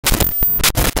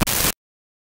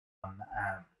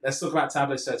Let's talk about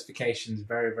Tableau certifications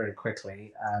very, very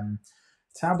quickly.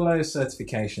 Tableau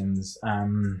certifications.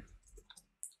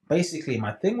 Basically,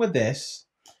 my thing with this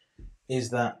is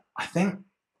that I think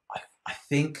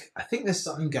there's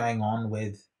something going on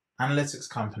with analytics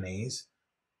companies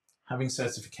having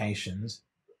certifications,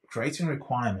 creating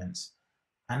requirements,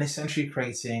 and essentially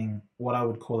creating what I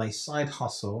would call a side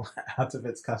hustle out of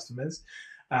its customers.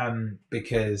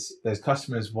 Because those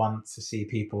customers want to see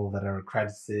people that are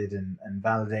accredited and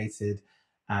validated.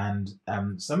 And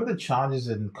some of the charges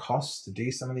and costs to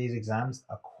do some of these exams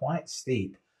are quite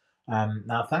steep.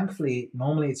 Now, thankfully,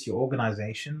 normally it's your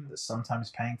organization that's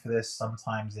sometimes paying for this.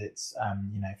 Sometimes it's,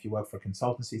 if you work for a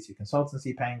consultancy, it's your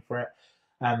consultancy paying for it.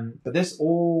 But this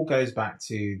all goes back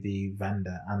to the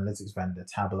vendor, analytics vendor,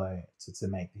 Tableau, to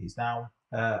make these. Now,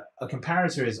 a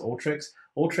comparator is Alteryx.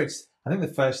 Alteryx, I think the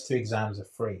first two exams are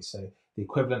free. So the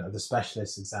equivalent of the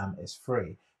specialist exam is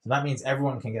free. So that means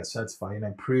everyone can get certified,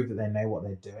 prove that they know what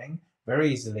they're doing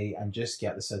very easily and just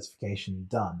get the certification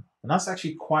done. And that's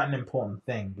actually quite an important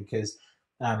thing because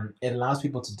it allows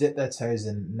people to dip their toes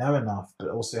in, know enough, but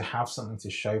also have something to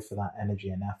show for that energy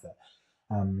and effort.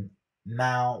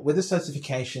 Now, with the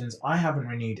certifications, I haven't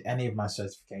renewed any of my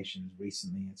certifications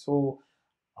recently at all.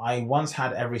 I once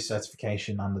had every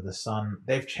certification under the sun.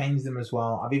 They've changed them as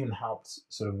well. I've even helped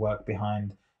sort of work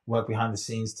behind the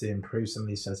scenes to improve some of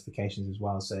these certifications as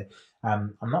well. So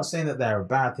I'm not saying that they're a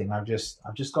bad thing. I've just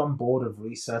gotten bored of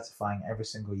recertifying every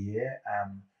single year,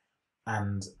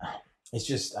 and it's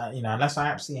just unless I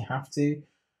absolutely have to,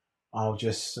 I'll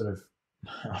just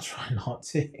I'll try not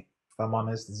to. If I'm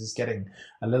honest, this is getting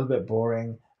a little bit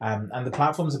boring. And the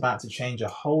platform's about to change a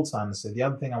whole ton. So the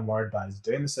other thing I'm worried about is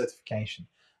doing the certification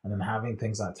and then having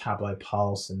things like Tableau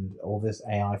Pulse and all this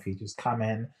AI features come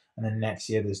in. And then next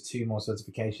year, there's 2 more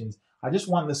certifications. I just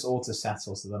want this all to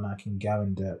settle so then I can go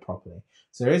and do it properly.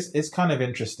 So it's kind of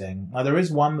interesting. Now, there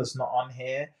is one that's not on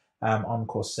here on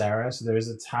Coursera. So there is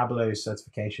a Tableau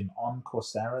certification on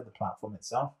Coursera, the platform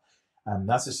itself.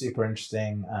 That's a super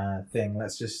interesting thing.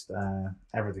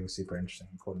 Everything's super interesting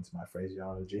according to my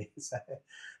phraseology. So,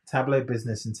 Tableau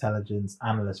Business Intelligence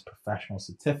Analyst Professional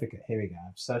Certificate. Here we go.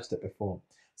 I've searched it before.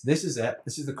 So this is it.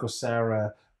 This is the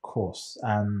Coursera course.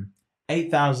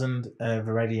 8,000 have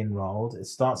already enrolled. It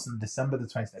starts on December the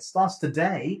 20th. It starts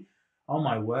today. Oh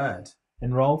my word.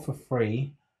 Enroll for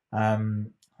free.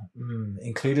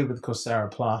 Included with Coursera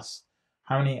Plus.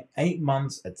 How many? 8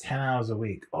 months at 10 hours a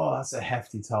week. Oh, that's a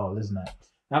hefty toll, isn't it?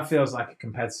 That feels like a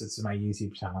competitor to my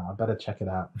YouTube channel. I better check it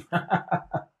out.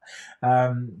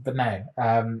 But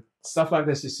no, stuff like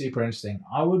this is super interesting.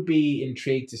 I would be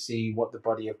intrigued to see what the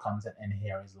body of content in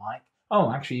here is like.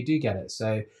 Oh, actually, you do get it.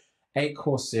 So 8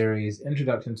 course series: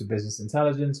 Introduction to Business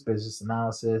Intelligence, Business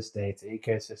Analysis, Data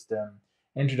Ecosystem,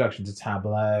 Introduction to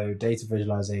Tableau, Data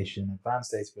Visualization,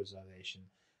 Advanced Data Visualization,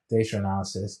 Data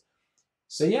Analysis.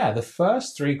 So yeah, the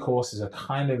first 3 courses are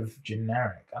kind of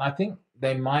generic, and I think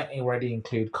they might already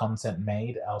include content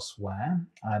made elsewhere.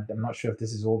 I'm not sure if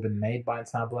this has all been made by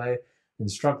Tableau. The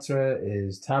instructor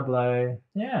is Tableau.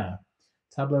 Yeah,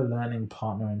 Tableau Learning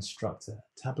Partner Instructor.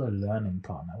 Tableau Learning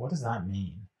Partner. What does that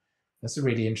mean? That's a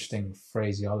really interesting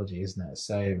phraseology, isn't it?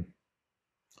 So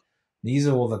these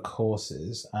are all the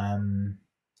courses.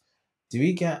 Do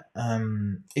we get,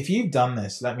 if you've done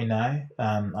this, let me know.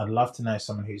 I'd love to know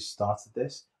someone who's started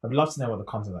this. I'd love to know what the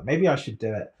content is. Maybe I should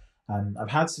do it. I've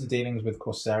had some dealings with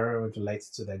Coursera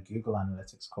related to their Google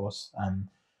Analytics course.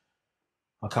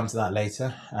 I'll come to that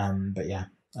later. But yeah,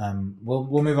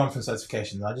 we'll move on from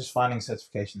certifications. I'm just finding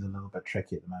certifications a little bit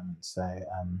tricky at the moment. So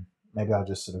maybe I'll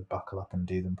just sort of buckle up and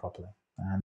do them properly.